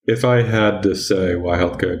if I had to say why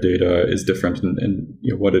healthcare data is different and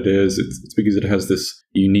what it is, it's because it has this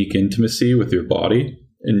unique intimacy with your body.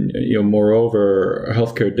 And moreover,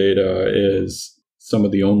 healthcare data is some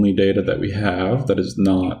of the only data that we have that is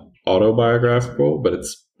not autobiographical, but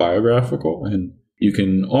it's biographical. And you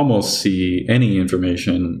can almost see any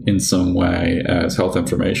information in some way as health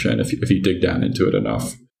information if you dig down into it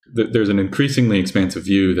enough. There's an increasingly expansive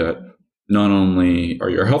view that not only are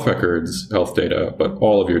your health records health data, but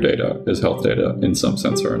all of your data is health data in some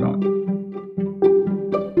sense or not.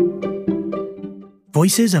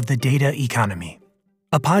 Voices of the Data Economy,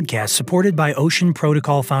 a podcast supported by Ocean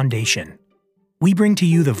Protocol Foundation. We bring to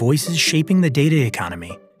you the voices shaping the data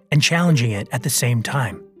economy and challenging it at the same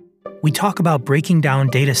time. We talk about breaking down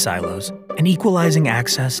data silos and equalizing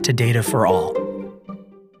access to data for all.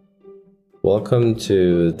 Welcome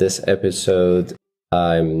to this episode.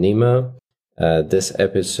 I'm Nima. This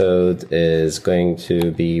episode is going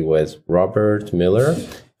to be with Robert Miller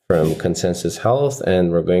from Consensus Health,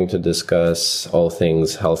 and we're going to discuss all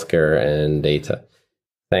things healthcare and data.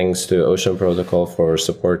 Thanks to Ocean Protocol for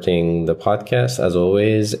supporting the podcast, as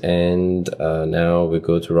always. And now we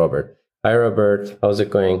go to Robert. Hi, Robert. How's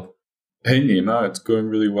it going? Hey, Nima. It's going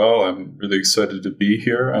really well. I'm really excited to be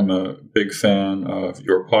here. I'm a big fan of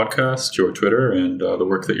your podcast, your Twitter, and the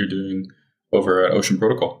work that you're doing over at Ocean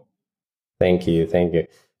Protocol. Thank you.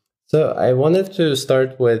 So I wanted to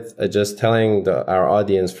start with just telling our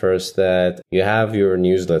audience first that you have your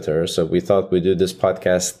newsletter. So we thought we'd do this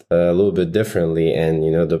podcast a little bit differently. And,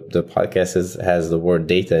 the podcast has the word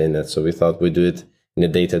data in it. So we thought we'd do it in a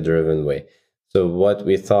data-driven way. So what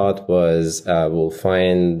we thought was we'll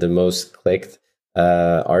find the most clicked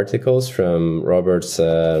articles from Robert's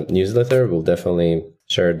newsletter. We'll definitely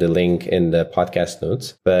share the link in the podcast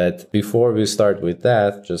notes. But before we start with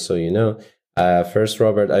that, just so you know, first,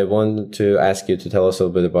 Robert, I want to ask you to tell us a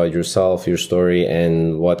little bit about yourself, your story,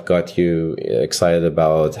 and what got you excited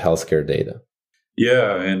about healthcare data.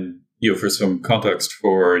 Yeah, and for some context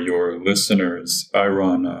for your listeners, I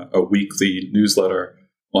run a weekly newsletter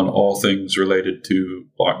on all things related to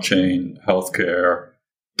blockchain, healthcare,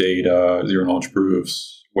 data, zero-knowledge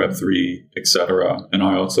proofs, Web3, etc. And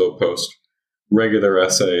I also post regular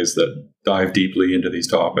essays that dive deeply into these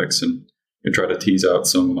topics and try to tease out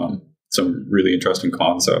some really interesting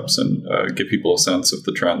concepts and give people a sense of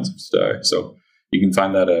the trends of today. So you can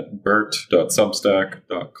find that at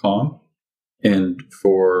bert.substack.com. And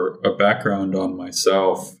for a background on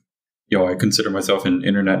myself, I consider myself an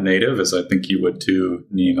internet native, as I think you would too,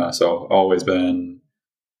 Nima. So I've always been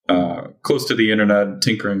close to the internet,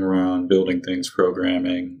 tinkering around, building things,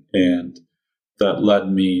 programming, and that led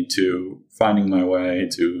me to finding my way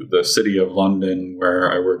to the city of London, where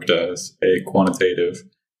I worked as a quantitative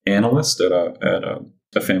analyst at a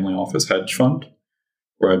family office hedge fund,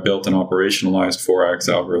 where I built and operationalized Forex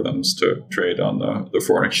algorithms to trade on the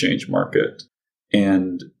foreign exchange market.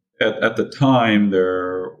 And at the time,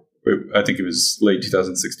 I think it was late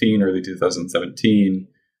 2016, early 2017,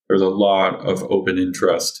 there was a lot of open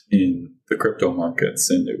interest in the crypto markets.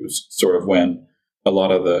 And it was sort of when a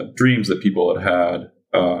lot of the dreams that people had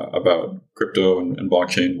about crypto and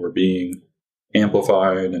blockchain were being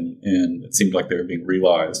amplified, and it seemed like they were being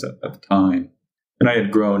realized at the time. And I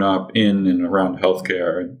had grown up in and around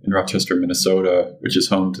healthcare in Rochester, Minnesota, which is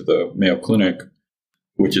home to the Mayo Clinic,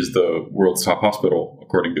 which is the world's top hospital,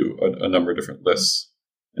 according to a number of different lists.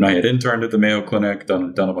 And I had interned at the Mayo Clinic,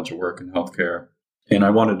 done a bunch of work in healthcare. And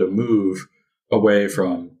I wanted to move away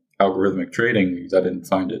from algorithmic trading because I didn't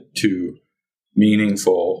find it too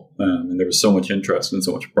meaningful. And there was so much interest and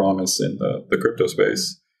so much promise in the crypto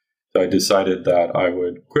space. So I decided that I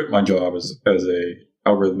would quit my job as a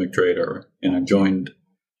algorithmic trader, and I joined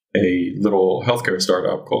a little healthcare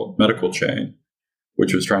startup called Medical Chain,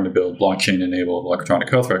 which was trying to build blockchain-enabled electronic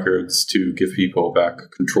health records to give people back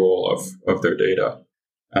control of their data.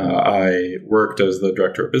 I worked as the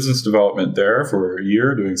director of business development there for a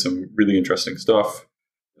year, doing some really interesting stuff.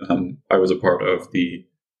 I was a part of the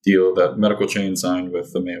deal that Medical Chain signed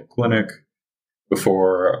with the Mayo Clinic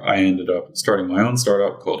before I ended up starting my own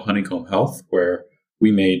startup called Honeycomb Health, where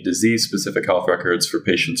we made disease-specific health records for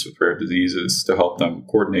patients with rare diseases to help them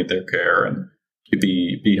coordinate their care and to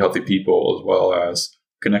be healthy people, as well as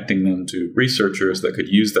connecting them to researchers that could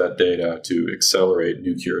use that data to accelerate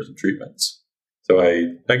new cures and treatments. So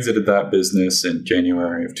I exited that business in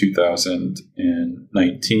January of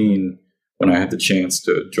 2019 when I had the chance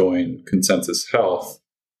to join Consensus Health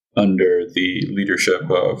under the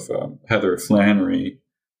leadership of Heather Flannery.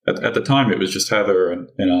 At the time, it was just Heather and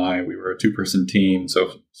I. We were a two-person team,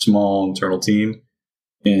 so small internal team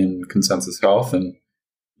in Consensus Health. And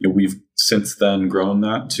we've since then grown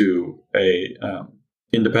that to a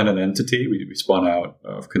independent entity. We spun out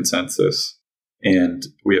of Consensus, and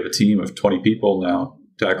we have a team of 20 people now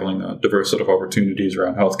tackling a diverse set of opportunities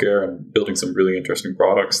around healthcare and building some really interesting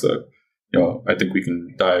products that I think we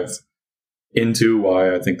can dive into.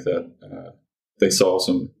 Why I think that they solve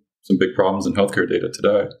some big problems in healthcare data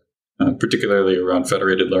today, particularly around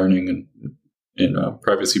federated learning and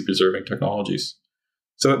privacy preserving technologies.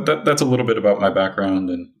 So that's a little bit about my background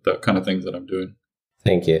and the kind of things that I'm doing.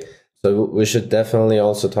 Thank you. So we should definitely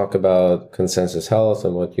also talk about Consensus Health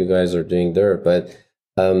and what you guys are doing there. But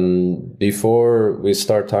before we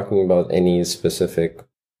start talking about any specific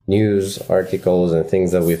news articles and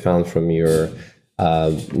things that we found from your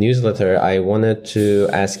newsletter, I wanted to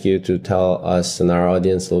ask you to tell us and our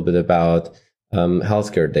audience a little bit about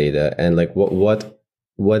healthcare data and like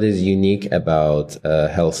what is unique about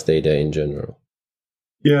health data in general.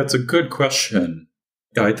 Yeah, it's a good question.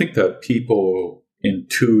 I think that people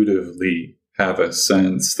intuitively have a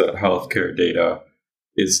sense that healthcare data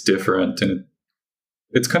is different, and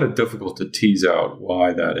it's kind of difficult to tease out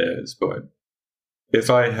why that is. But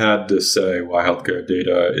if I had to say why healthcare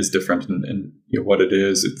data is different and what it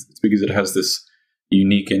is, it's because it has this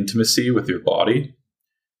unique intimacy with your body,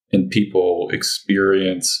 and people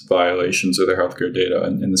experience violations of their healthcare data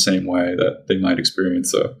in the same way that they might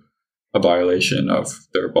experience a violation of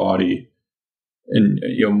their body. And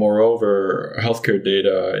moreover, healthcare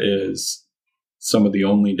data is some of the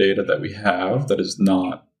only data that we have that is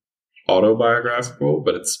not autobiographical,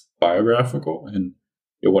 but it's biographical. And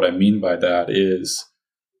what I mean by that is,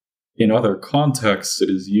 in other contexts, it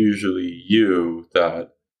is usually you that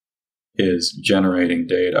is generating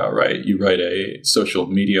data, right? You write a social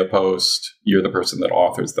media post, you're the person that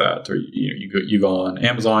authors that, or you go on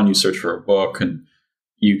Amazon, you search for a book, and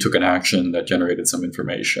you took an action that generated some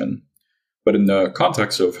information. But in the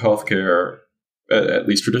context of healthcare, at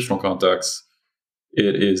least traditional contexts,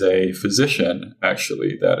 it is a physician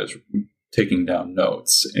actually that is taking down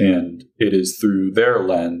notes. And it is through their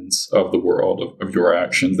lens of the world, of your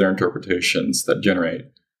actions, their interpretations that generate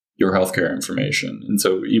your healthcare information. And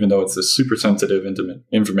so even though it's this super sensitive, intimate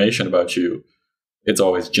information about you, it's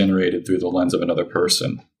always generated through the lens of another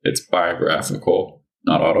person. It's biographical,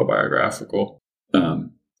 not autobiographical.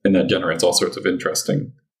 And that generates all sorts of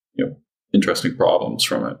interesting problems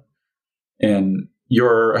from it. And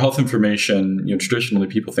your health information, traditionally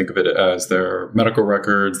people think of it as their medical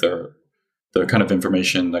records, the kind of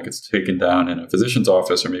information that gets taken down in a physician's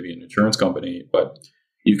office or maybe an insurance company. But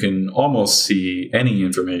you can almost see any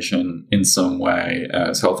information in some way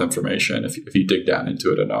as health information if you dig down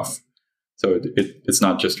into it enough. So it's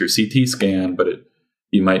not just your CT scan, but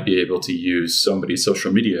you might be able to use somebody's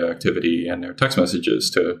social media activity and their text messages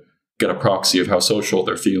to get a proxy of how social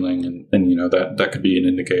they're feeling, and that could be an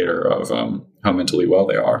indicator of how mentally well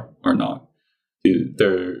they are or not.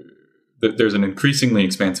 There's an increasingly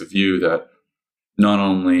expansive view that not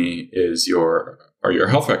only are your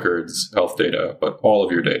health records health data, but all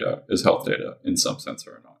of your data is health data in some sense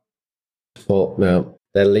or not. Well, now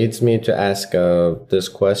that leads me to ask this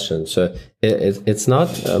question. So it's not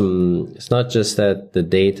just that the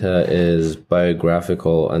data is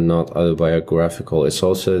biographical and not autobiographical. It's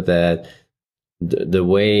also that the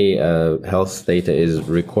way health data is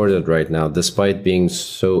recorded right now, despite being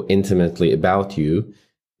so intimately about you,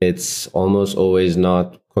 it's almost always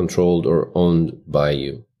not controlled or owned by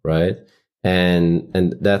you, right?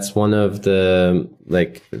 And that's one of the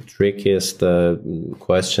trickiest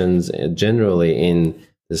questions generally in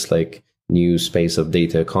this new space of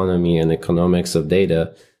data economy and economics of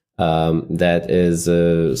data. That is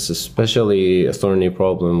especially a thorny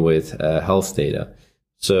problem with health data.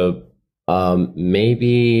 So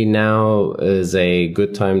maybe now is a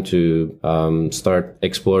good time to start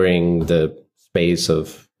exploring the space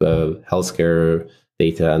of healthcare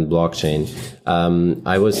data and blockchain.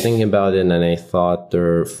 I was thinking about it, and I thought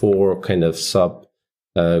there are 4 kind of sub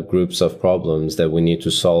groups of problems that we need to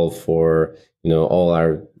solve for all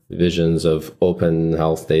our visions of open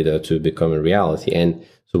health data to become a reality. And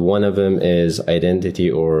so one of them is identity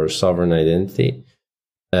or sovereign identity,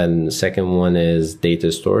 and the second one is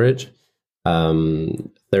data storage.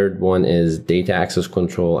 Third one is data access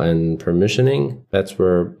control and permissioning. That's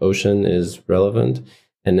where Ocean is relevant.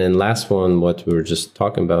 And then last one, what we were just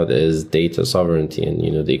talking about, is data sovereignty and,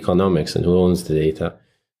 the economics and who owns the data.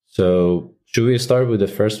 So should we start with the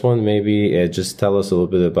first one? Maybe just tell us a little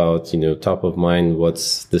bit about, top of mind,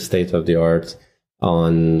 what's the state of the art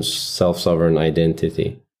on self-sovereign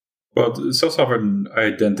identity? Well, self-sovereign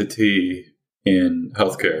identity in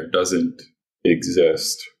healthcare doesn't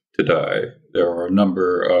exist. today. There are a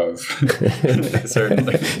number of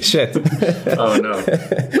certainly shit. Oh no,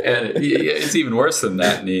 and it's even worse than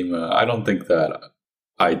that, Nima. I don't think that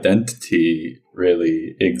identity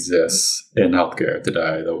really exists in healthcare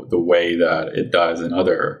today the way that it does in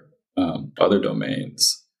other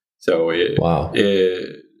domains. So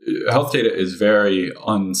health data is very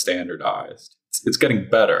unstandardized. It's getting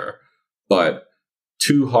better, but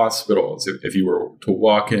two hospitals, if you were to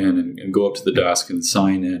walk in and go up to the desk and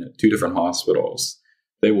sign in at two different hospitals,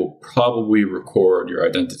 they will probably record your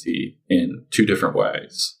identity in two different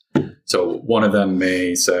ways. So one of them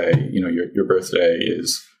may say, your birthday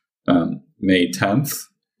is May 10th,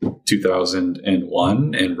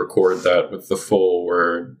 2001, and record that with the full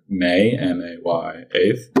word May, M-A-Y,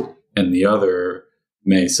 8th. And the other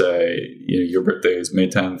may say, your birthday is May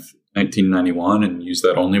 10th, 1991, and use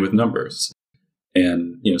that only with numbers.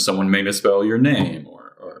 And, someone may misspell your name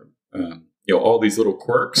or all these little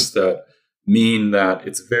quirks that mean that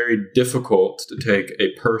it's very difficult to take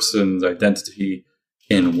a person's identity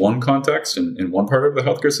in one context, in one part of the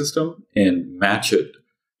healthcare system, and match it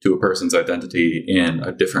to a person's identity in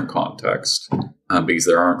a different context, because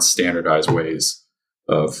there aren't standardized ways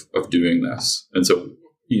of doing this. And so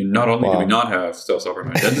not only do we not have self-sovereign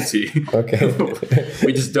identity,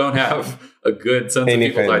 we just don't have a good sense of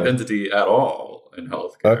people's identity at all in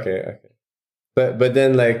healthcare. Okay. But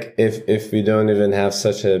then, like, if we don't even have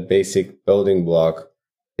such a basic building block,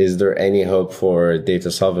 is there any hope for data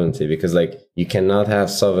sovereignty? Because, like, you cannot have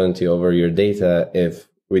sovereignty over your data if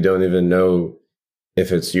we don't even know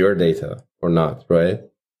if it's your data or not, right?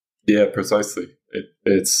 Yeah, precisely.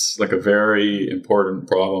 It's like a very important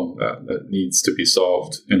problem that needs to be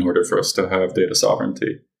solved in order for us to have data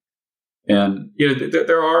sovereignty. And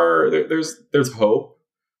there's hope.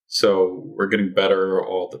 So we're getting better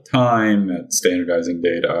all the time at standardizing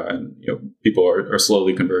data, and people are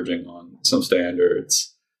slowly converging on some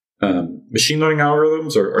standards. Machine learning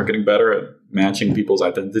algorithms are getting better at matching people's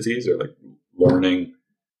identities, or like learning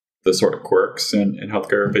the sort of quirks in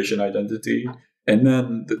healthcare patient identity. And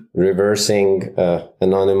then reversing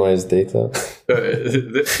anonymized data.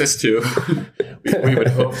 This too. we would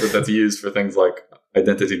hope that that's used for things like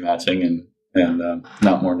identity matching and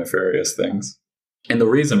not more nefarious things. And the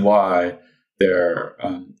reason why there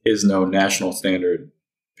is no national standard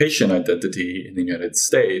patient identity in the United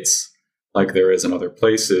States, like there is in other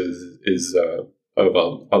places, is of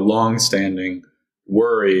a long-standing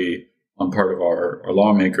worry on part of our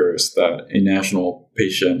lawmakers that a national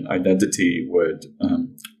patient identity would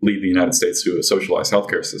lead the United States to a socialized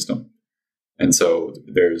healthcare system. And so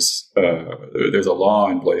there's a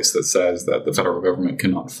law in place that says that the federal government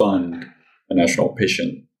cannot fund a national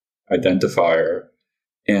patient identifier.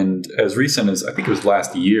 And as recent as, I think it was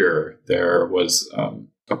last year, there was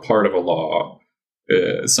a part of a law,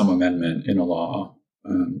 some amendment in a law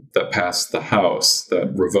that passed the House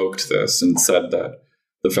that revoked this and said that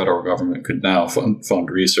the federal government could now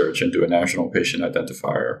fund research into a national patient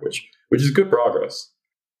identifier, which is good progress.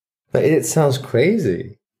 But it sounds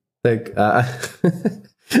crazy. Like,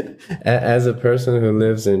 as a person who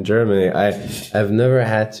lives in Germany, I've never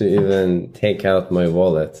had to even take out my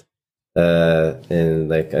wallet. And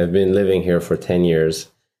like, I've been living here for 10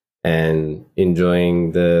 years and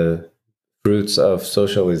enjoying the fruits of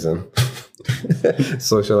socialism,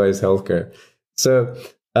 socialized healthcare. So,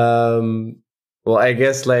 well, I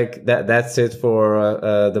guess like that's it for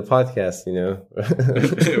the podcast,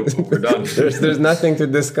 We're done. There's nothing to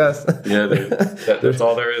discuss. Yeah, that's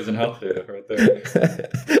all there is in health data right there.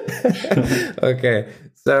 Okay.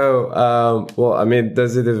 So, well, I mean,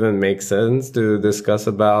 does it even make sense to discuss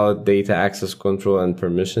about data access control and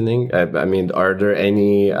permissioning? I mean, are there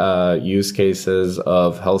any use cases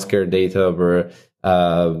of healthcare data where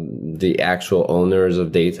the actual owners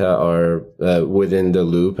of data are within the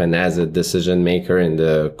loop and as a decision maker in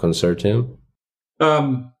the consortium?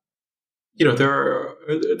 There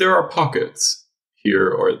are pockets here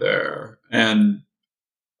or there, and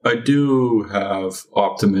I do have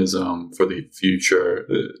optimism for the future.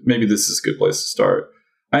 Maybe this is a good place to start.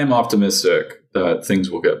 I am optimistic that things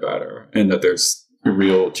will get better and that there's a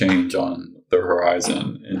real change on the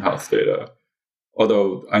horizon in health data.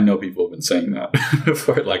 Although I know people have been saying that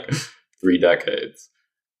for like 3 decades.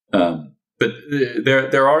 But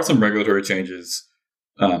there are some regulatory changes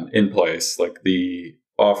in place, like the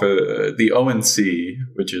ONC,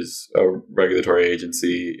 which is a regulatory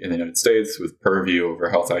agency in the United States with purview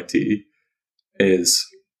over health IT,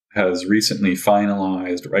 has recently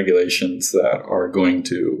finalized regulations that are going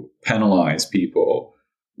to penalize people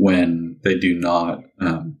when they do not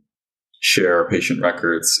share patient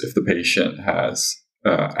records if the patient has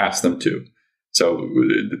asked them to. So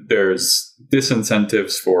there's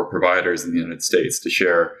disincentives for providers in the United States to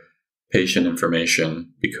share patient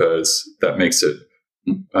information because that makes it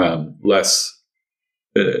less,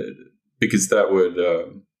 because that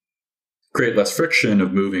would create less friction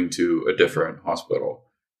of moving to a different hospital.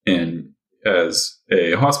 And as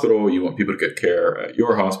a hospital, you want people to get care at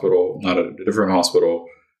your hospital, not at a different hospital,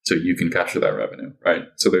 so you can capture that revenue, right?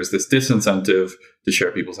 So there's this disincentive to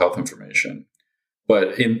share people's health information.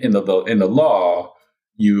 But in the law,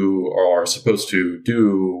 you are supposed to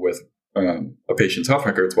do with a patient's health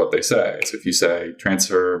records what they say. So if you say,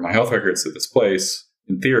 transfer my health records to this place,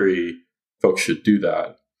 in theory, folks should do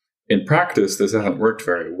that. In practice, this hasn't worked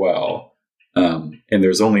very well. And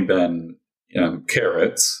there's only been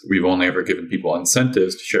carrots. We've only ever given people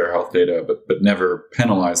incentives to share health data, but never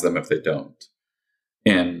penalize them if they don't.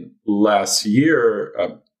 And last year,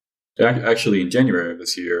 actually in January of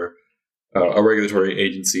this year, a regulatory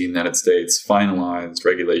agency in the United States finalized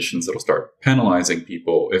regulations that will start penalizing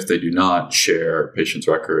people if they do not share patients'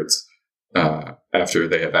 records after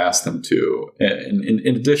they have asked them to. And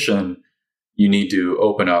in addition, you need to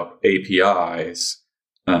open up APIs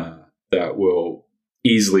that will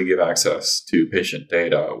easily give access to patient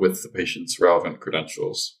data with the patient's relevant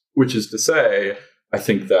credentials, which is to say, I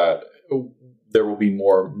think that there will be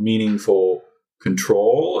more meaningful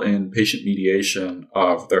control and patient mediation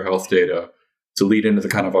of their health data to lead into the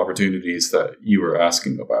kind of opportunities that you were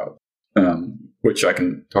asking about, which I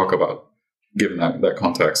can talk about given that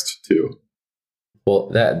context too. Well,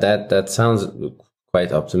 that sounds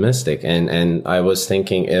quite optimistic, and I was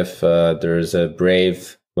thinking if there's a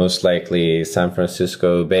brave, most likely San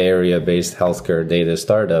Francisco Bay Area based healthcare data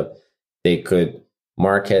startup, they could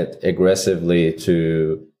market aggressively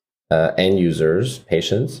to end users,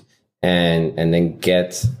 patients, and then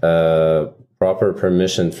get proper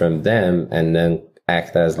permission from them, and then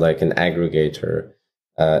act as like an aggregator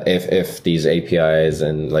if these APIs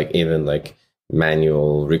and like even like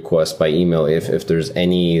manual requests by email, if there's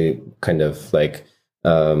any kind of like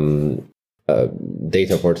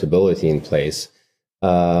data portability in place.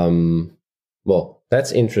 Well,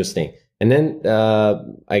 that's interesting. And then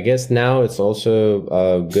I guess now it's also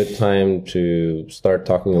a good time to start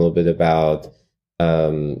talking a little bit about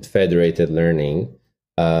federated learning,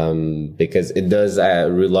 because it does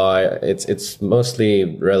rely, it's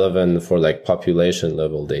mostly relevant for like population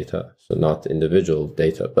level data, so not individual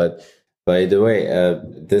data. But by the way,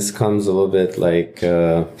 this comes a little bit like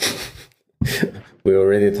we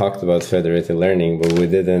already talked about federated learning, but we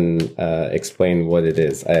didn't explain what it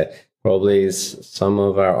is. Probably some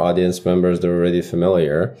of our audience members, they're already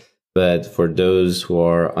familiar, but for those who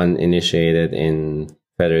are uninitiated in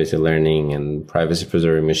federated learning and privacy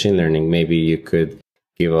preserving machine learning, maybe you could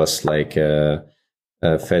give us like a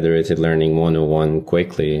federated learning 101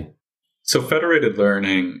 quickly. So federated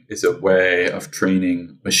learning is a way of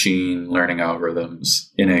training machine learning algorithms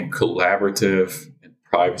in a collaborative and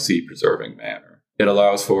privacy preserving manner. It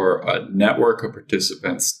allows for a network of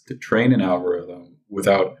participants to train an algorithm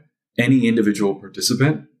without any individual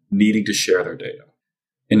participant needing to share their data.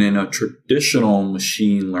 And in a traditional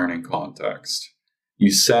machine learning context,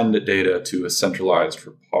 you send the data to a centralized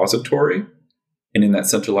repository, and in that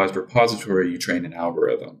centralized repository, you train an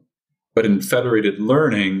algorithm. But in federated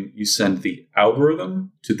learning, you send the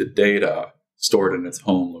algorithm to the data stored in its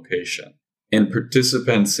home location. And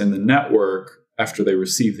participants in the network, after they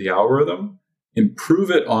receive the algorithm, improve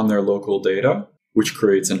it on their local data, which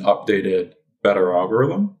creates an updated, better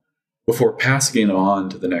algorithm, before passing it on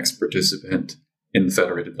to the next participant in the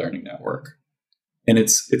federated learning network. And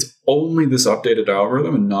it's only this updated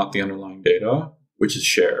algorithm and not the underlying data, which is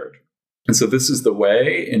shared. And so this is the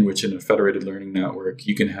way in which in a federated learning network,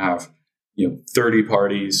 you can have 30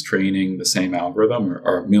 parties training the same algorithm,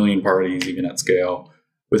 or 1 million parties even at scale,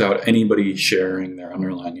 without anybody sharing their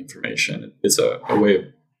underlying information. It's a way of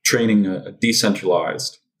training a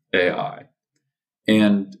decentralized AI.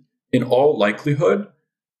 And in all likelihood,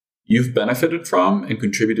 you've benefited from and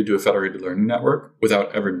contributed to a federated learning network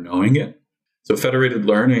without ever knowing it. So federated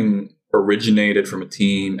learning originated from a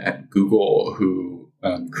team at Google who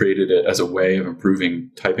created it as a way of improving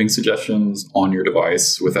typing suggestions on your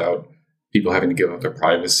device without people having to give up their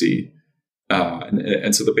privacy.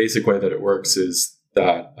 And so the basic way that it works is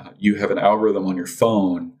that you have an algorithm on your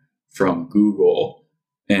phone from Google,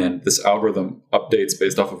 and this algorithm updates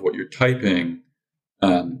based off of what you're typing.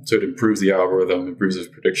 So it improves the algorithm, improves its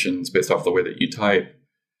predictions based off the way that you type.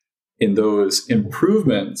 And those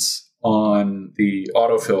improvements on the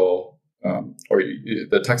autofill or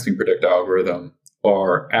the texting predict algorithm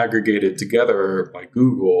are aggregated together by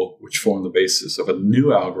Google, which form the basis of a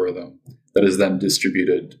new algorithm that is then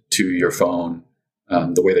distributed to your phone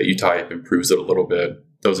the way that you type improves it a little bit.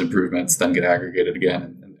 Those improvements then get aggregated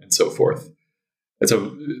again, and so forth. And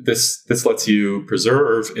so this lets you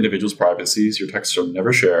preserve individuals' privacies. Your texts are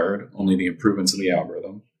never shared, only the improvements in the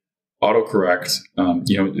algorithm. Autocorrect,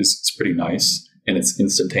 is pretty nice, and it's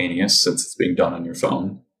instantaneous since it's being done on your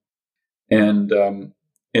phone. And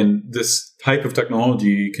this type of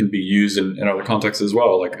technology can be used in other contexts as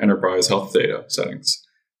well, like enterprise health data settings.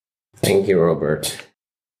 Thank you, Robert.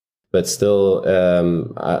 But still,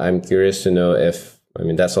 I'm curious to know if,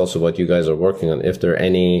 that's also what you guys are working on, if there are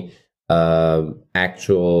any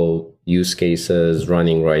actual use cases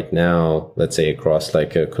running right now, let's say across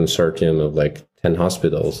like a consortium of like 10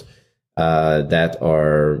 hospitals that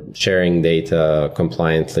are sharing data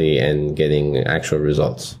compliantly and getting actual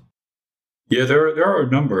results. Yeah, there are a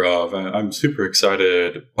number of. I'm super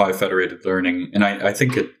excited by federated learning, and I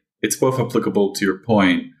think it's both applicable to your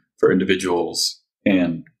point for individuals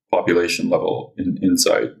and population level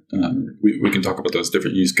insight. We can talk about those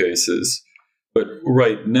different use cases. But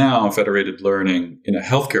right now, federated learning in a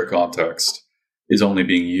healthcare context is only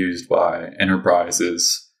being used by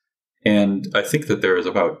enterprises. And I think that there is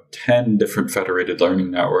about 10 different federated learning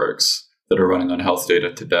networks that are running on health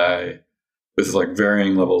data today, with like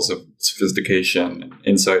varying levels of sophistication and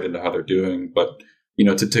insight into how they're doing. But,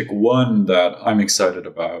 to take one that I'm excited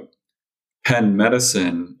about, Penn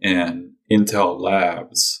Medicine and Intel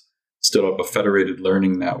Labs stood up a federated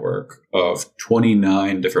learning network of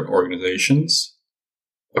 29 different organizations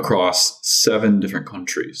across 7 different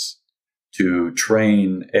countries to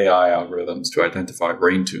train AI algorithms to identify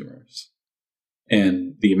brain tumors.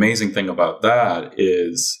 And the amazing thing about that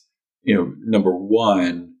is, number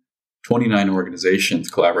one, 29 organizations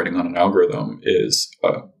collaborating on an algorithm is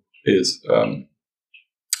a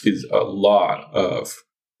lot of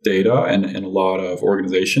data and a lot of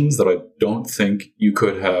organizations that I don't think you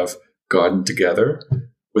could have gotten together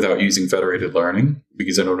without using federated learning,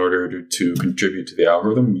 because in order to contribute to the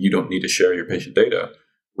algorithm, you don't need to share your patient data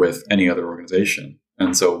with any other organization.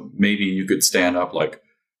 And so maybe you could stand up like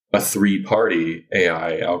a 3-party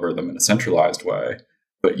AI algorithm in a centralized way.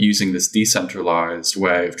 But using this decentralized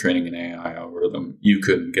way of training an AI algorithm, you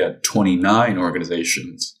could get 29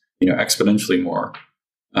 organizations, exponentially more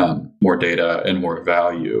data and more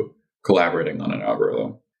value collaborating on an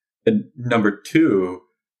algorithm. And number 2,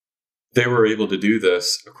 they were able to do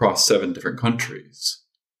this across 7 different countries,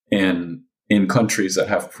 and in countries that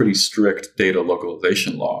have pretty strict data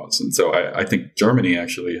localization laws. And so I think Germany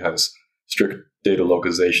actually has strict data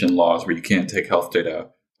localization laws where you can't take health data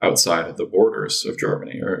outside of the borders of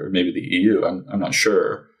Germany, or maybe the EU. I'm not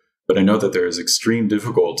sure. But I know that there is extreme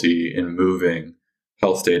difficulty in moving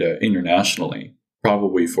health data internationally,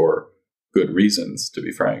 probably for good reasons, to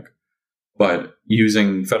be frank. But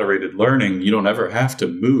using federated learning, you don't ever have to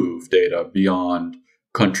move data beyond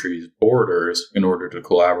countries' borders in order to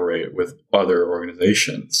collaborate with other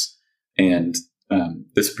organizations. And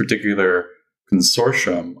this particular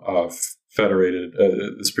consortium of federated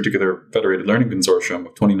learning consortium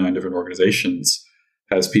of 29 different organizations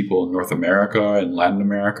has people in North America and Latin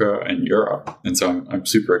America and Europe. And so I'm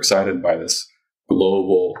super excited by this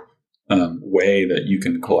global way that you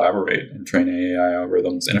can collaborate and train AI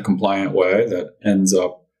algorithms in a compliant way that ends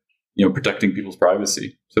up, protecting people's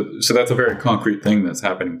privacy. So that's a very concrete thing that's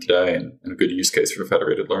happening today, and a good use case for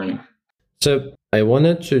federated learning. So I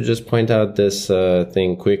wanted to just point out this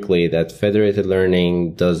thing quickly, that federated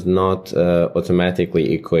learning does not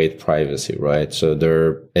automatically equate privacy, right? So there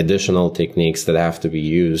are additional techniques that have to be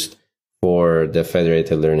used for the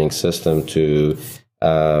federated learning system to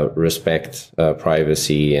respect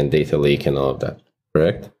privacy and data leak and all of that,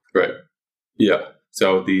 correct? Right. Yeah.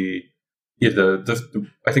 So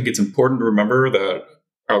I think it's important to remember that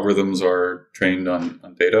algorithms are trained on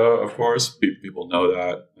data, of course. People know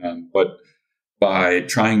that. But by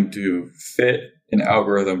trying to fit an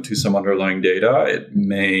algorithm to some underlying data, it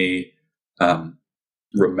may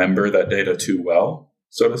remember that data too well,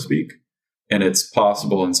 so to speak. And it's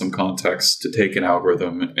possible in some contexts to take an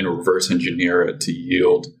algorithm and reverse engineer it to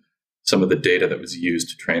yield some of the data that was used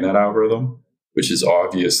to train that algorithm, which is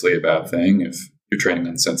obviously a bad thing if you're training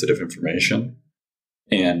on sensitive information.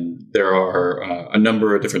 And there are a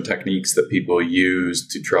number of different techniques that people use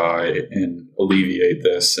to try and alleviate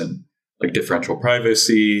this, and like differential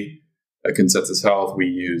privacy, consensus health. We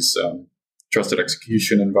use trusted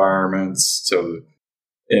execution environments. So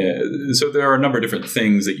there are a number of different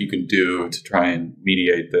things that you can do to try and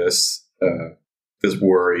mediate this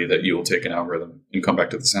worry that you will take an algorithm and come back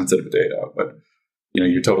to the sensitive data. But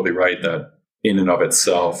you're totally right that in and of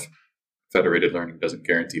itself, federated learning doesn't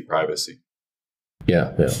guarantee privacy.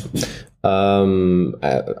 Yeah, yeah.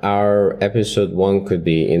 Our episode 1 could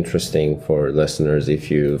be interesting for listeners.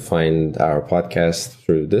 If you find our podcast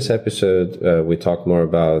through this episode, we talk more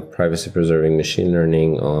about privacy preserving machine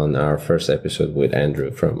learning on our first episode with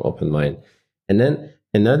Andrew from OpenMind. And then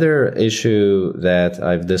another issue that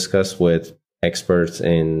I've discussed with experts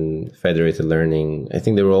in federated learning, I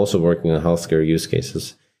think they were also working on healthcare use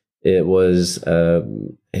cases. It was,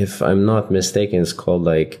 if I'm not mistaken, it's called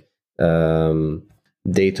like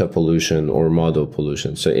data pollution or model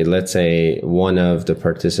pollution. So let's say one of the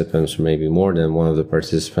participants, or maybe more than one of the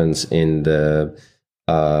participants in the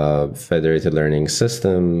federated learning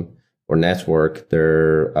system or network,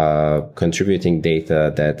 they're contributing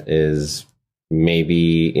data that is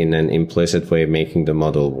maybe in an implicit way making the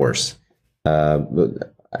model worse.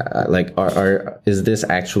 Like, is this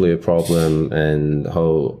actually a problem, and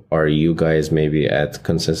how are you guys maybe at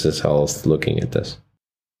Consensus Health looking at this?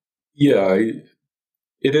 Yeah,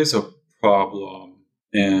 it is a problem,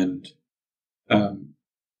 and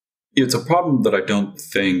it's a problem that I don't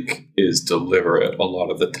think is deliberate a lot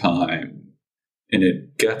of the time, and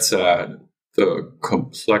it gets at the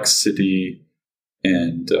complexity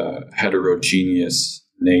and heterogeneous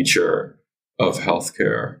nature of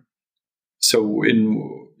healthcare. So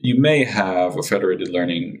you may have a federated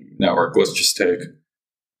learning network. Let's just take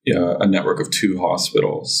a network of 2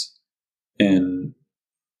 hospitals, and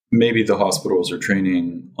maybe the hospitals are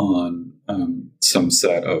training on some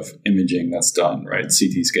set of imaging that's done, right?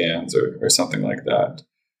 CT scans or something like that.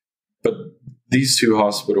 But these 2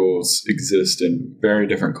 hospitals exist in very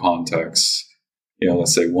different contexts.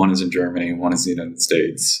 Let's say one is in Germany, one is in the United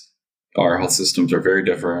States. Our health systems are very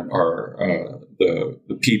different.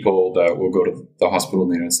 The people that will go to the hospital in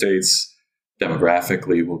the United States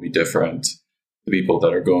demographically will be different. The people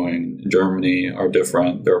that are going in Germany are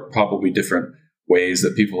different. There are probably different ways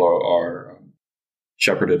that people are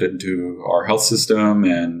shepherded into our health system,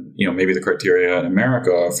 and maybe the criteria in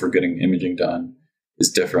America for getting imaging done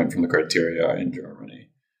is different from the criteria in Germany.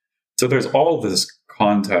 So there's all this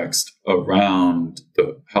context around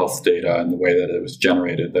the health data and the way that it was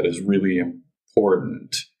generated that is really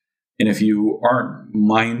important. And if you aren't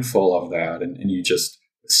mindful of that, and you just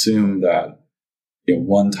assume that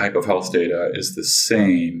one type of health data is the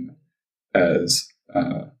same as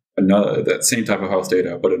that same type of health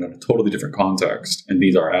data, but in a totally different context, and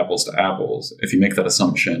these are apples to apples, if you make that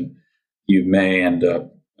assumption, you may end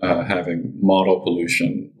up having model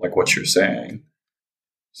pollution, like what you're saying.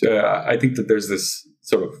 So I think that there's this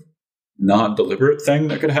sort of non-deliberate thing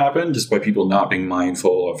that could happen just by people not being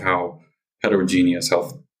mindful of how heterogeneous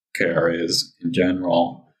healthcare is in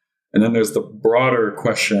general. And then there's the broader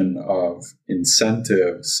question of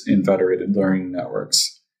incentives in federated learning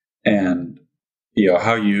networks, and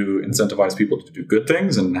how you incentivize people to do good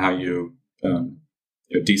things and how you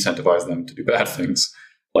decentivize them to do bad things,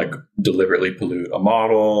 like deliberately pollute a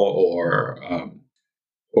model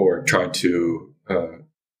or try to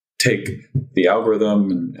take the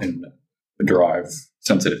algorithm and derive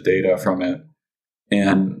sensitive data from it.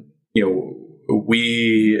 And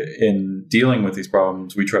we, in dealing with these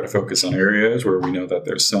problems, we try to focus on areas where we know that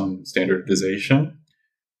there's some standardization,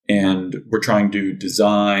 and we're trying to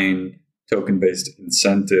design token-based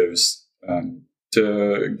incentives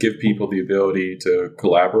to give people the ability to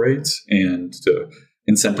collaborate and to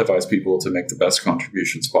incentivize people to make the best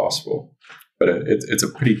contributions possible. But it's a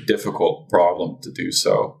pretty difficult problem to do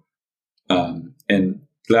so. And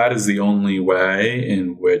that is the only way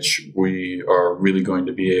in which we are really going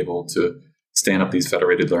to be able to stand up these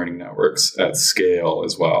federated learning networks at scale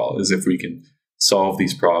as well, as if we can solve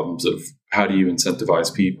these problems of how do you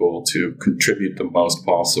incentivize people to contribute the most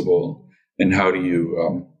possible, and how do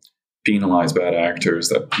you penalize bad actors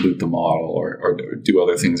that pollute the model or do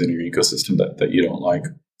other things in your ecosystem that you don't like.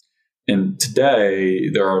 And today,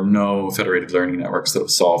 there are no federated learning networks that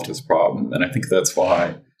have solved this problem. And I think that's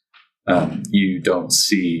why you don't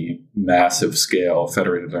see massive scale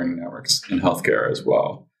federated learning networks in healthcare as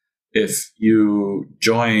well. If you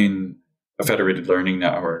join a federated learning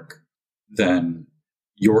network, then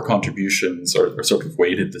your contributions are sort of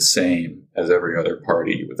weighted the same as every other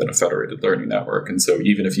party within a federated learning network. And so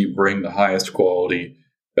even if you bring the highest quality,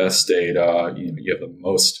 best data, you have the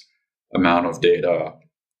most amount of data,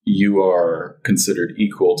 you are considered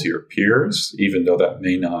equal to your peers, even though that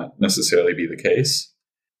may not necessarily be the case.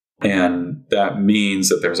 And that means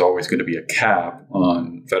that there's always going to be a cap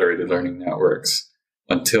on federated learning networks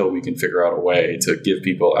until we can figure out a way to give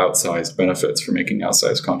people outsized benefits for making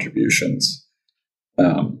outsized contributions.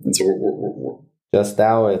 And so we're just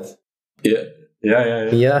DAO it.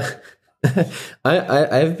 Yeah.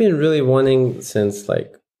 I've been really wanting since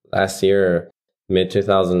like last year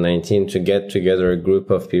mid-2019 to get together a group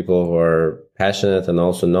of people who are passionate and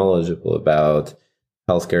also knowledgeable about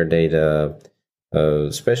healthcare data,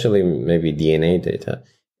 especially maybe DNA data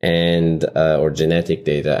and or genetic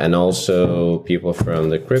data, and also people from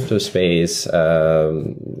the crypto space,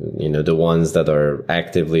 the ones that are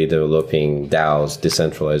actively developing DAOs,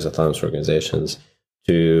 decentralized autonomous organizations,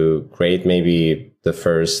 to create maybe the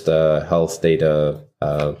first health data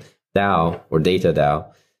DAO or data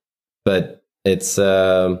DAO. But it's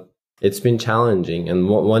been challenging, and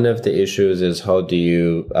one of the issues is how do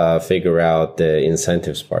you figure out the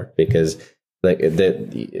incentives part, because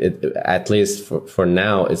at least for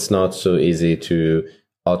now, it's not so easy to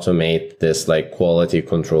automate this like quality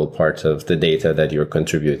control part of the data that you're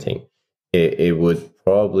contributing. It would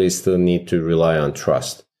probably still need to rely on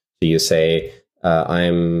trust. So you say,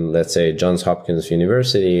 I'm, let's say, Johns Hopkins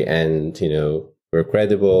University, and we're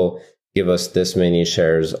credible. Give us this many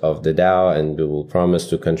shares of the DAO, and we will promise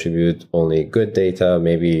to contribute only good data.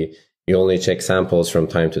 Maybe you only check samples from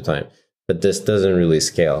time to time. But this doesn't really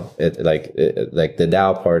scale. Like the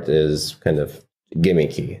DAO part is kind of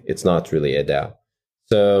gimmicky. It's not really a DAO.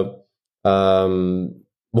 So,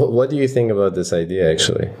 what do you think about this idea,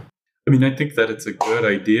 actually? I mean, I think that it's a good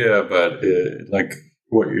idea, but like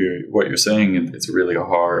what you're saying, it's really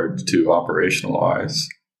hard to operationalize,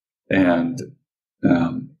 and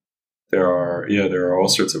there are all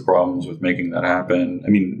sorts of problems with making that happen. I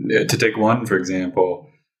mean, to take one for example.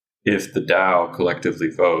 If the DAO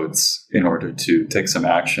collectively votes in order to take some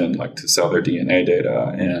action, like to sell their DNA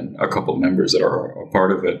data, and a couple of members that are a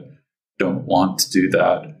part of it don't want to do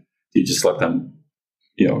that, you just let them,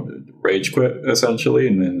 rage quit essentially.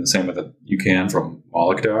 And then the same with you can from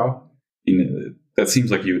Moloch DAO. That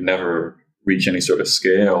seems like you would never reach any sort of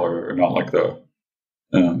scale, or not like the,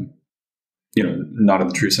 not in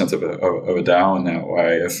the true sense of a DAO in that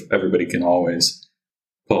way. If everybody can always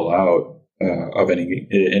pull out of any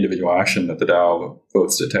individual action that the DAO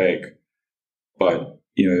votes to take. But,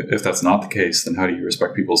 if that's not the case, then how do you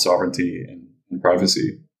respect people's sovereignty and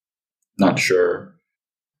privacy? Not sure.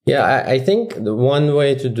 Yeah, I think the one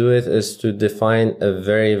way to do it is to define a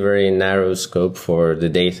very, very narrow scope for the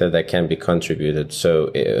data that can be contributed. So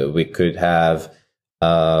we could have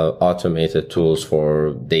automated tools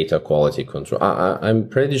for data quality control. I'm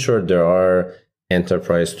pretty sure there are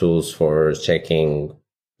enterprise tools for checking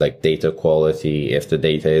like data quality, if the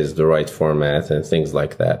data is the right format and things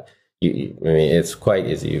like that. I mean, it's quite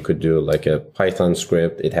easy. You could do like a Python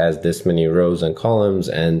script. It has this many rows and columns,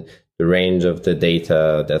 and the range of the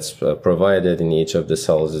data that's provided in each of the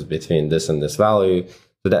cells is between this and this value.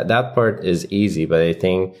 So that part is easy. But I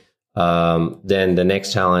think then the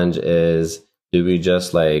next challenge is, do we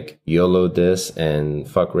just like YOLO this and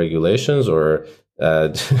fuck regulations, or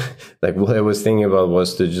like what I was thinking about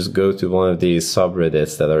was to just go to one of these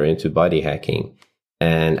subreddits that are into body hacking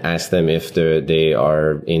and ask them if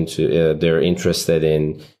they're interested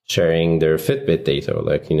in sharing their Fitbit data, or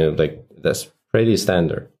like that's pretty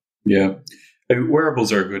standard. Yeah, I mean,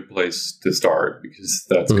 wearables are a good place to start, because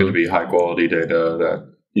that's going to be high quality data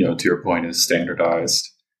that, to your point, is standardized.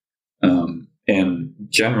 And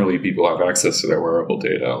generally, people have access to their wearable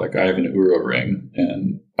data. Like I have an Oura ring,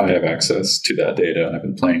 and I have access to that data, and I've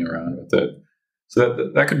been playing around with it.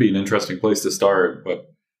 So that could be an interesting place to start.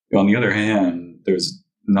 But on the other hand, there's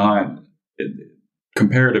not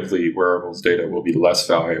comparatively, wearables data will be less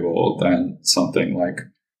valuable than something like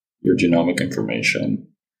your genomic information.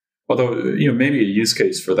 Although maybe a use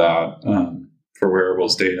case for that for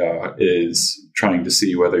wearables data is trying to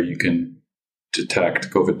see whether you can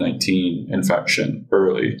detect COVID-19 infection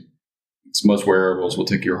early. Because most wearables will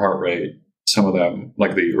take your heart rate. Some of them,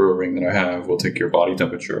 like the Oura ring that I have, will take your body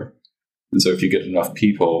temperature. And so if you get enough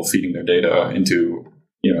people feeding their data into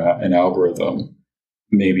an algorithm,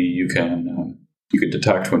 maybe you can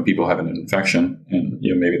detect when people have an infection, and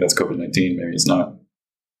maybe that's COVID-19, maybe it's not.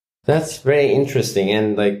 That's very interesting.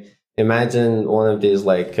 And like, imagine one of these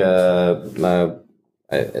like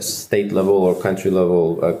state level or country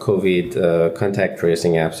level COVID contact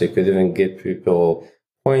tracing apps. You could even give people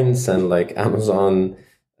points and like Amazon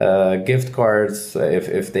gift cards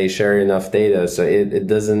if they share enough data. So it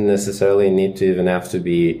doesn't necessarily need to even have to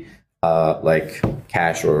be like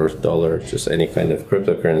cash or dollar, just any kind of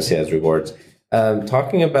cryptocurrency as rewards.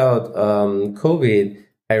 Talking about COVID,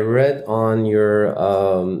 I read on your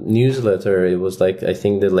newsletter, it was like, I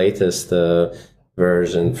think the latest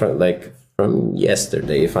version from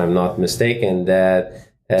yesterday, if I'm not mistaken, that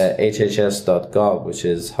HHS.gov, which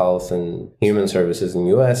is Health and Human Services in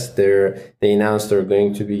US, they announced they're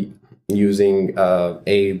going to be using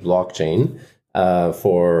a blockchain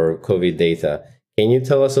for COVID data. Can you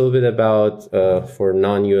tell us a little bit about, for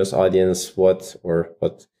non-US audience, what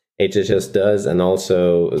HHS does, and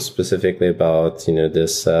also specifically about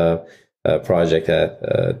this project at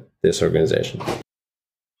this organization?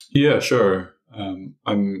 Yeah, sure.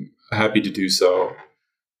 I'm happy to do so.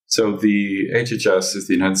 So the HHS is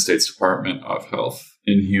the United States Department of Health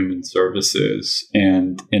and Human Services,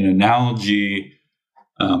 and an analogy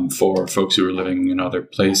for folks who are living in other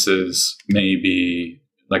places may be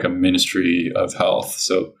like a Ministry of Health.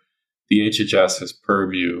 So the HHS has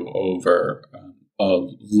purview over a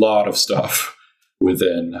lot of stuff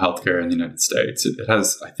within healthcare in the United States. It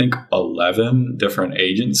has, I think, 11 different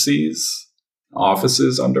agencies,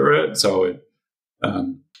 offices under it. So it,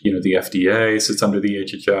 the FDA sits under the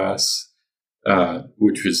HHS,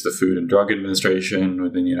 which is the Food and Drug Administration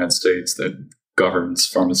within the United States that governs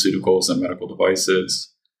pharmaceuticals and medical devices.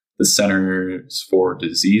 The Centers for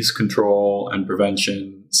Disease Control and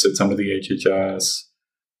Prevention sits under the HHS.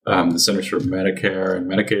 The Centers for Medicare and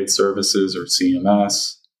Medicaid Services, or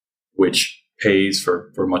CMS, which pays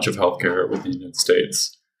for much of healthcare within the United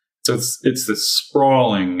States. So it's this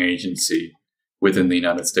sprawling agency within the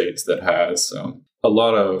United States that has a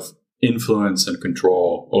lot of influence and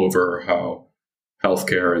control over how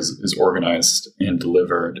healthcare is organized and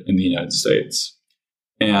delivered in the United States.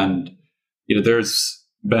 And there's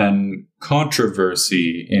been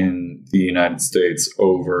controversy in the United States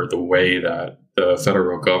over the way that the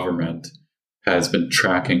federal government has been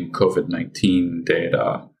tracking COVID-19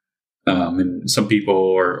 data. And some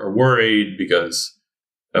people are worried because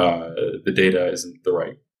the data isn't the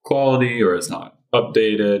right quality or is not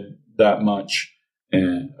updated that much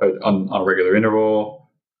and on a regular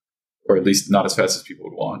interval, or at least not as fast as people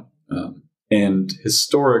would want. And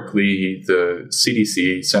historically, the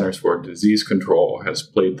CDC, Centers for Disease Control, has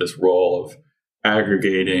played this role of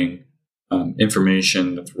aggregating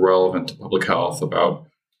information that's relevant to public health about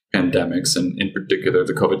pandemics, and in particular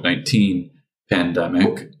the COVID-19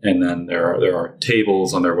 pandemic. And then there are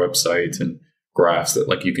tables on their website and graphs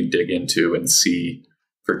that you can dig into and see,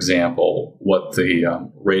 for example, what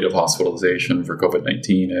the rate of hospitalization for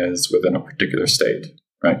COVID-19 is within a particular state,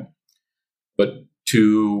 right? But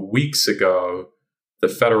 2 weeks ago, the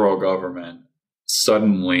federal government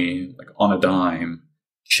suddenly, on a dime,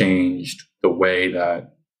 changed the way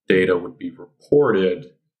that data would be reported.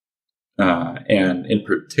 And in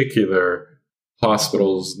particular,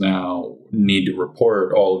 hospitals now need to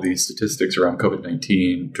report all of these statistics around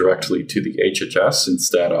COVID-19 directly to the HHS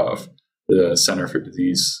instead of the Center for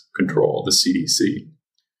Disease Control, the CDC.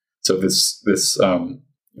 So this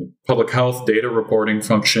public health data reporting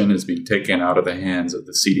function is being taken out of the hands of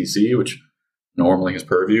the CDC, which normally has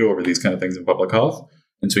purview over these kind of things in public health,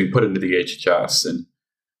 and it's being put into the HHS.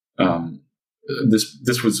 And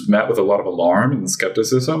this was met with a lot of alarm and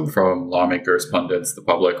skepticism from lawmakers, pundits, the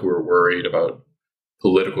public, who are worried about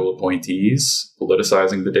political appointees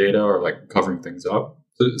politicizing the data or covering things up.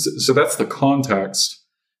 So that's the context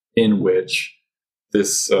in which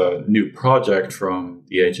this new project from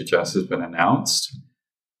the HHS has been announced.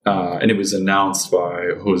 And it was announced by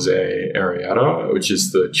Jose Arrieta, which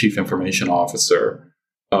is the Chief Information Officer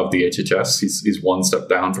of the HHS. He's one step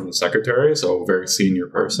down from the secretary, so a very senior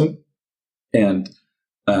person. And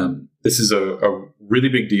this is a really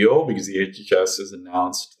big deal because the HHS has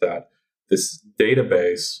announced that this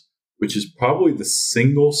database, which is probably the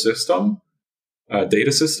single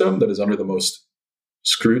data system that is under the most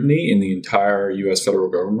scrutiny in the entire U.S. federal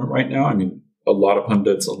government right now. I mean, a lot of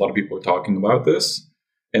pundits, a lot of people are talking about this.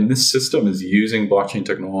 And this system is using blockchain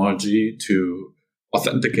technology to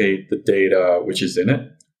authenticate the data which is in it,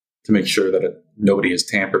 to make sure that nobody has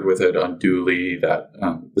tampered with it unduly, that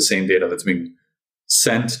the same data that's being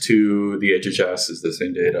sent to the HHS is the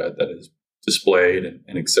same data that is displayed,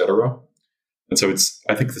 and et cetera. And so it's,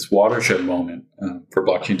 I think, this watershed moment for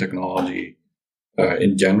blockchain technology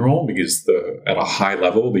in general, because at a high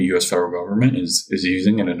level, the U.S. federal government is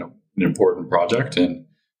using it in an important project, and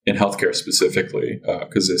in healthcare specifically,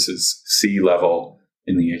 because this is C-level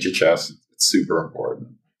in the HHS. It's super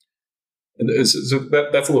important. And so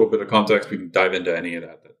that's a little bit of context. We can dive into any of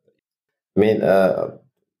that. I mean,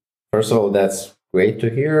 first of all, that's great to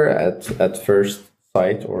hear at first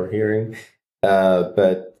sight or hearing.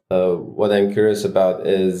 But what I'm curious about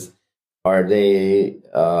is, are they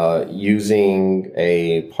using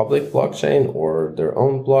a public blockchain or their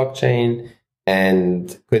own blockchain?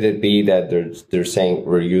 And could it be that they're saying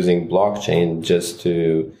we're using blockchain just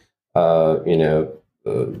to,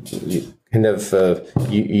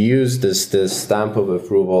 use this stamp of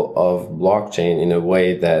approval of blockchain in a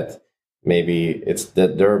way that maybe it's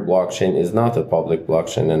that their blockchain is not a public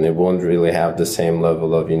blockchain, and it won't really have the same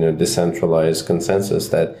level of decentralized consensus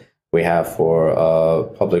that we have for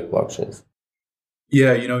public blockchains.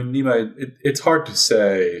 Yeah, Nima, it's hard to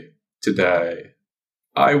say today.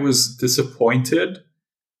 I was disappointed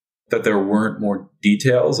that there weren't more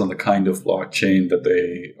details on the kind of blockchain that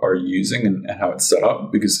they are using and how it's set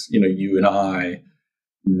up, because you and I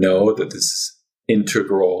know that this is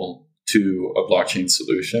integral to a blockchain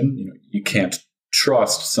solution. You can't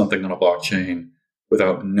trust something on a blockchain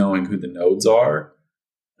without knowing who the nodes are,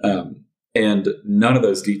 and none of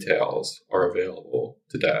those details are available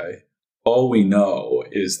today. All we know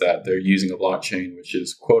is that they're using a blockchain which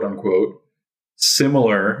is quote unquote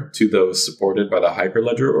similar to those supported by the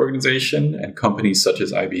Hyperledger organization and companies such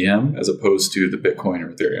as IBM, as opposed to the Bitcoin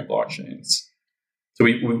or Ethereum blockchains. So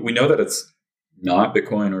we know that it's not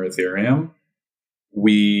Bitcoin or Ethereum.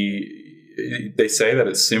 They say that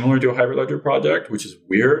it's similar to a Hyperledger project, which is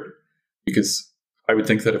weird, because I would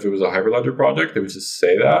think that if it was a Hyperledger project, they would just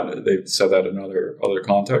say that. They've said that in other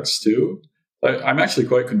contexts too. I'm actually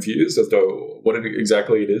quite confused as to what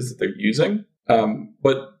exactly it is that they're using.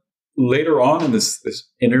 But later on in this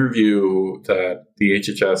interview that the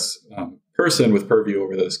HHS person with purview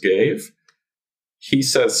over this gave, he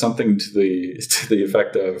says something to the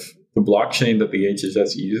effect of, the blockchain that the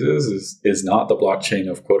HHS uses is not the blockchain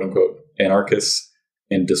of quote unquote anarchists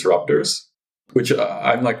and disruptors, which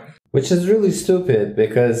I'm like, which is really stupid,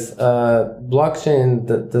 because blockchain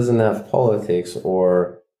that doesn't have politics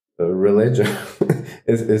or religion.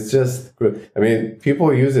 It's just, I mean,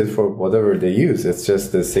 people use it for whatever they use. It's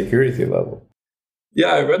just the security level.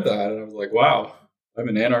 Yeah, I read that and I was like, wow, I'm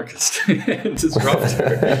an anarchist and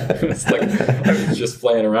disruptor. It's like I was just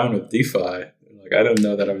playing around with DeFi. Like, I didn't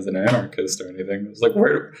know that I was an anarchist or anything. It was like,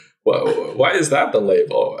 why is that the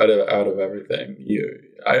label out of everything?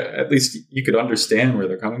 At least you could understand where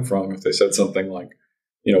they're coming from if they said something like,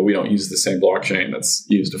 we don't use the same blockchain that's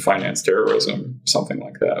used to finance terrorism, something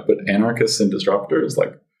like that. But anarchists and disruptors,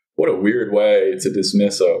 like, what a weird way to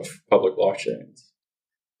dismiss of public blockchains.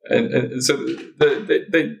 And so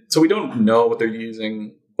so we don't know what they're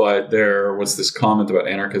using, but there was this comment about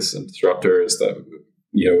anarchists and disruptors that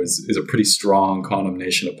is a pretty strong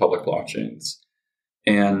condemnation of public blockchains.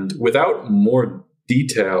 And without more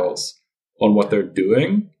details on what they're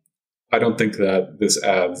doing, I don't think that this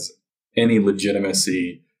adds any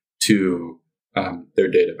legitimacy to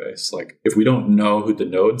their database. Like, if we don't know who the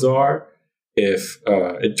nodes are, if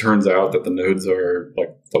it turns out that the nodes are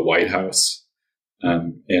like the White House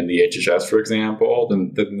and the HHS, for example,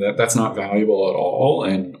 then that's not valuable at all,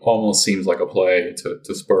 and almost seems like a play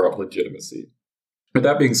to spur up legitimacy. But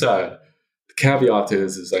that being said, the caveat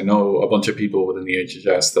is I know a bunch of people within the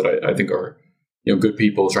HHS that I think are good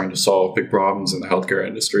people trying to solve big problems in the healthcare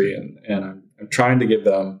industry, and I'm trying to give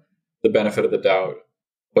them the benefit of the doubt.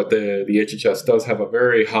 But the HHS does have a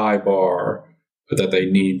very high bar that they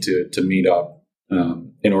need to meet up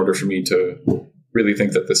in order for me to really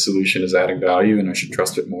think that the solution is adding value and I should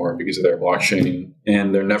trust it more because of their blockchain.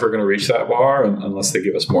 And they're never going to reach that bar unless they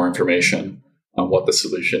give us more information on what the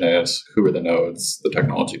solution is, who are the nodes, the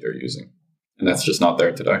technology they're using. And that's just not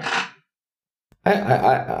there today.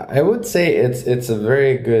 I would say it's a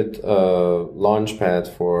very good launch pad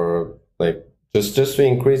for just to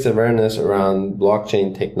increase awareness around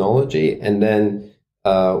blockchain technology, and then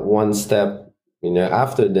one step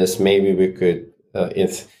after this, maybe we could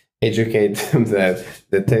educate them that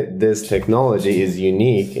this technology is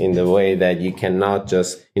unique in the way that you cannot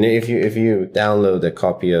just if you download a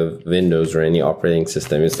copy of Windows or any operating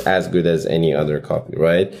system, it's as good as any other copy,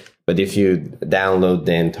 right? But if you download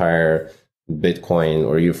the entire Bitcoin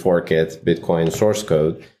or you fork it Bitcoin source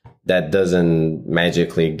code, that doesn't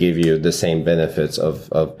magically give you the same benefits of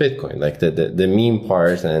Bitcoin. Like the meme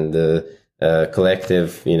part and the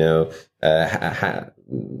collective,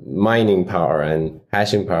 mining power and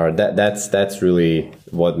hashing power, that's really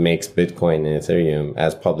what makes Bitcoin and Ethereum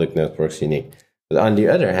as public networks unique. But on the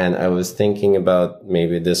other hand, I was thinking about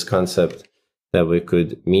maybe this concept that we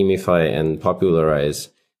could memify and popularize.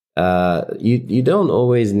 You don't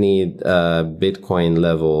always need Bitcoin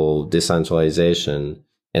level decentralization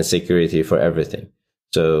and security for everything.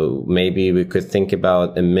 So maybe we could think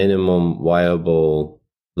about a minimum viable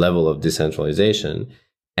level of decentralization.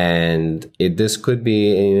 And this could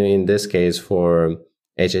be, in this case for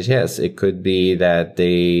HHS, it could be that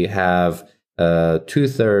they have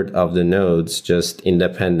 2/3 of the nodes just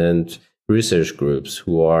independent research groups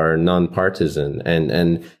who are non-partisan,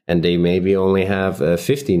 and they maybe only have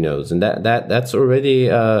 50 nodes, and that's already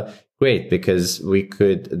great, because we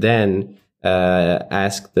could then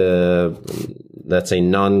ask the let's say,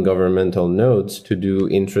 non-governmental nodes to do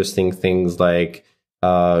interesting things like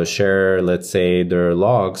share, let's say, their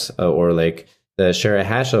logs or like share a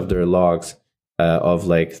hash of their logs of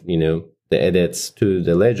like, the edits to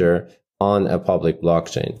the ledger on a public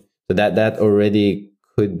blockchain. So that already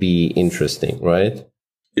could be interesting, right?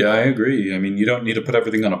 Yeah, I agree. I mean, you don't need to put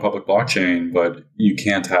everything on a public blockchain, but you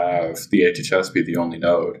can't have the HHS be the only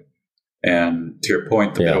node. And to your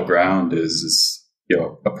point, the middle ground is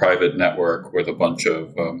a private network with a bunch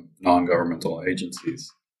of non-governmental agencies.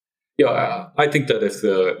 I think that if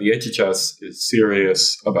the HHS is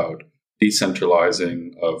serious about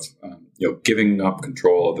decentralizing, of giving up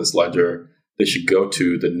control of this ledger, they should go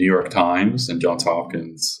to the New York Times and Johns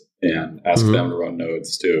Hopkins and ask them to run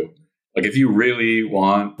nodes too. Like, if you really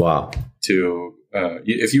want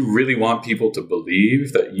if you really want people to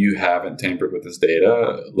believe that you haven't tampered with this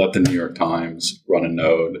data, let the New York Times run a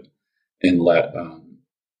node and let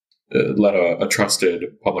a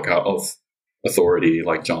trusted public health authority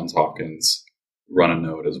like Johns Hopkins run a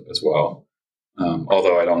node as well.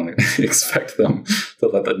 Although I don't expect them to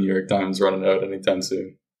let the New York Times run a node anytime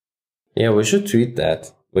soon. Yeah, we should tweet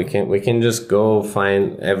that. We can just go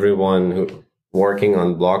find everyone who working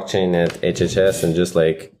on blockchain at HHS and just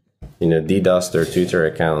like, DDoS their Twitter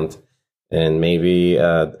account, and maybe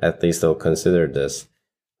at least they'll consider this.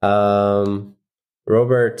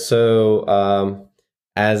 Robert, so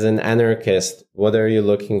as an anarchist, what are you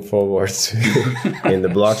looking forward to in the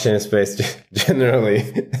blockchain space generally?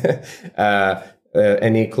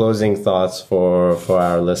 Any closing thoughts for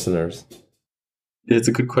our listeners? It's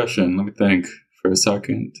a good question. Let me think for a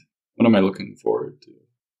second. What am I looking forward to?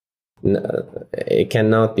 No, it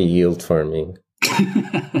cannot be yield farming.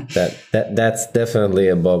 That's definitely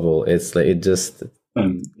a bubble. It's like it just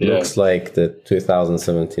looks like the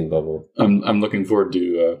 2017 bubble. I'm looking forward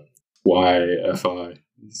to YFI.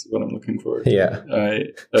 Is what I'm looking forward to. Yeah.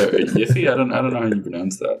 Yiffy. I don't know how you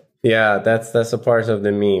pronounce that. Yeah, that's a part of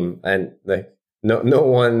the meme, and like no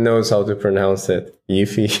one knows how to pronounce it.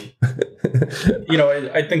 Yiffy.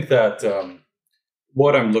 I think that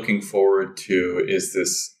what I'm looking forward to is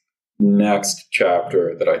this next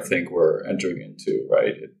chapter that I think we're entering into,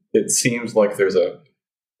 right? It seems like there's a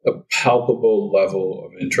palpable level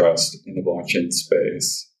of interest in the blockchain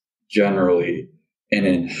space generally and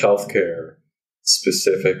in healthcare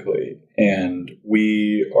specifically. And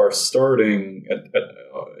we are starting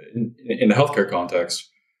in the healthcare context,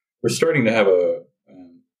 we're starting to have a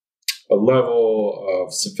level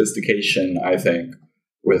of sophistication, I think,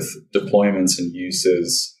 with deployments and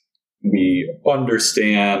uses. We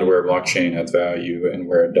understand where blockchain adds value and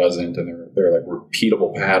where it doesn't, and there are like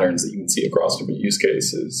repeatable patterns that you can see across different use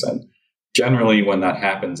cases. And generally, when that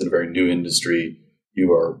happens in a very new industry,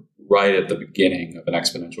 you are right at the beginning of an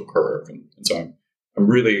exponential curve. And so I'm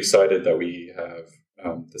really excited that we have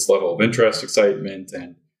this level of interest, excitement,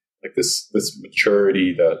 and like this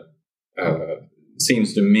maturity that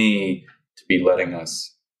seems to me to be letting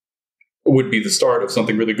us. Would be the start of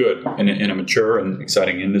something really good in a mature and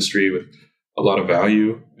exciting industry with a lot of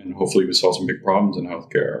value, and hopefully we solve some big problems in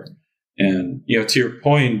healthcare. And to your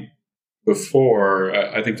point before,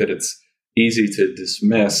 I think that it's easy to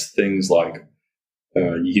dismiss things like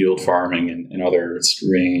yield farming and other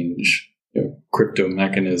strange crypto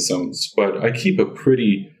mechanisms, but I keep a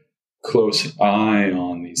pretty close eye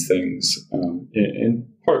on these things, in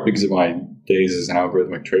part because of my days as an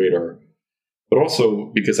algorithmic trader, but also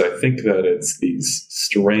because I think that it's these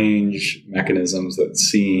strange mechanisms that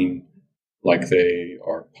seem like they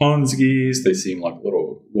are Ponzi's, they seem like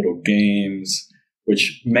little games,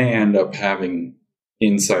 which may end up having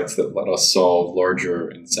insights that let us solve larger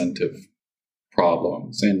incentive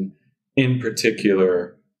problems. And in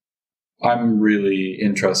particular, I'm really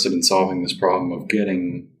interested in solving this problem of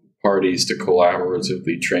getting parties to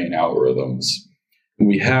collaboratively train algorithms.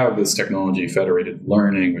 We have this technology, federated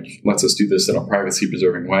learning, which lets us do this in a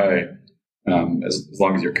privacy-preserving way, as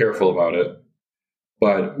long as you're careful about it.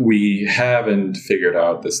 But we haven't figured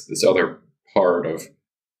out this other part of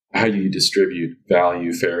how you distribute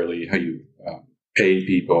value fairly, how you pay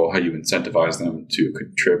people, how you incentivize them to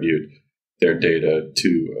contribute their data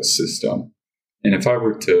to a system. And if I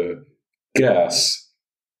were to guess,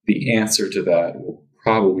 the answer to that will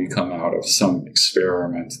probably come out of some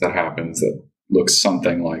experiment that happens that looks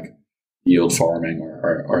something like yield farming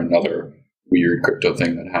or another weird crypto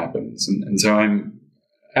thing that happens. And so I'm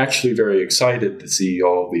actually very excited to see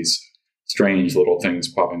all of these strange little things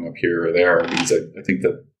popping up here or there, because I think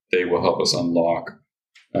that they will help us unlock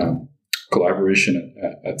collaboration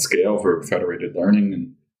at scale for federated learning.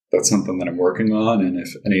 And that's something that I'm working on. And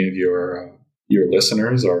if any of your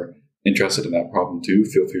listeners are interested in that problem too,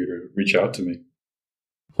 feel free to reach out to me.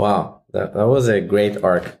 Wow, that was a great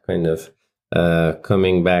arc, kind of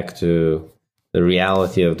coming back to the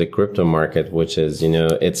reality of the crypto market, which is,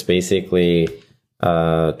 it's basically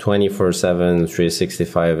 24/7,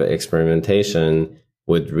 365 experimentation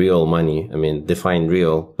with real money. I mean, define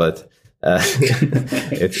real, but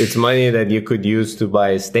it's money that you could use to buy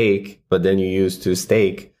a steak, but then you use to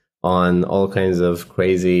stake on all kinds of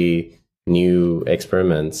crazy new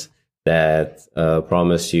experiments that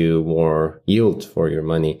promise you more yield for your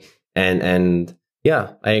money. And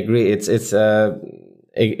yeah, I agree.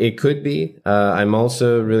 It could be. I'm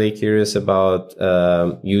also really curious about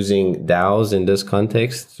using DAOs in this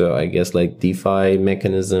context. So I guess like DeFi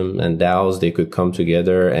mechanism and DAOs, they could come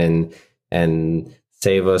together and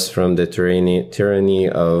save us from the tyranny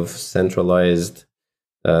of centralized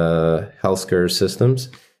healthcare systems.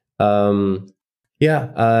 That's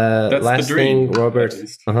last the dream, thing, Robert.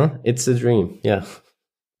 It's a dream. Yeah.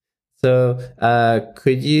 So,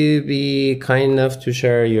 could you be kind enough to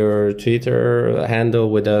share your Twitter handle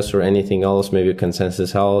with us, or anything else, maybe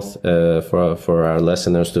Consensus Health, for our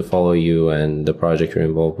listeners to follow you and the project you're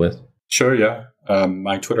involved with? Sure, yeah.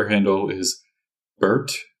 My Twitter handle is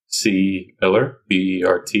Bert C. Miller,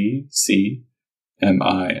 BERTCMILLER.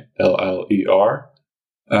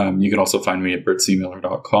 You can also find me at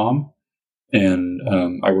bertcmiller.com. And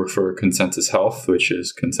I work for Consensus Health, which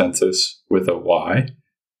is consensus with a Y.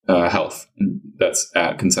 Health. And that's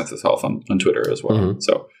at Consensus Health on Twitter as well. Mm-hmm.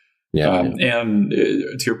 So, and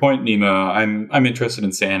to your point, Nima, I'm interested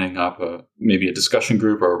in standing up maybe a discussion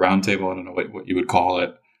group or a roundtable. I don't know what you would call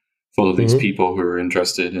it, full of these people who are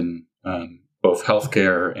interested in both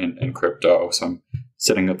healthcare and crypto. So I'm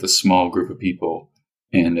setting up this small group of people,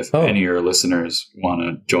 and if any of your listeners want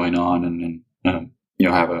to join on and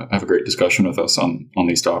have a great discussion with us on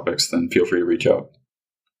these topics, then feel free to reach out.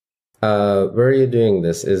 Where are you doing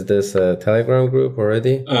this? Is this a Telegram group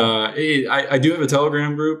already? I do have a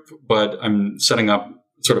Telegram group, but I'm setting up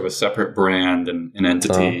sort of a separate brand and an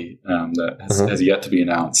entity that has yet to be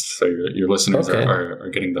announced. So your listeners are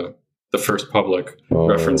getting the first public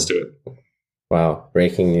reference to it. Wow,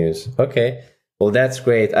 breaking news. Okay, well, that's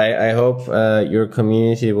great. I hope your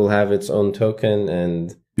community will have its own token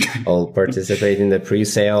and I'll participate in the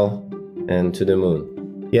pre-sale and to the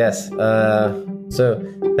moon. Yes. So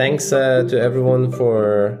thanks to everyone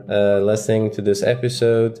for listening to this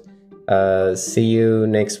episode. See you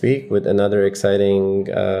next week with another exciting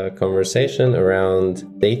conversation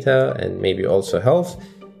around data and maybe also health.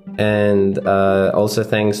 And also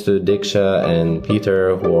thanks to Diksha and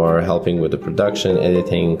Peter, who are helping with the production,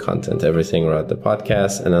 editing, content, everything around the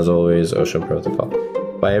podcast. And as always, Ocean Protocol.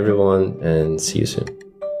 Bye, everyone, and see you soon.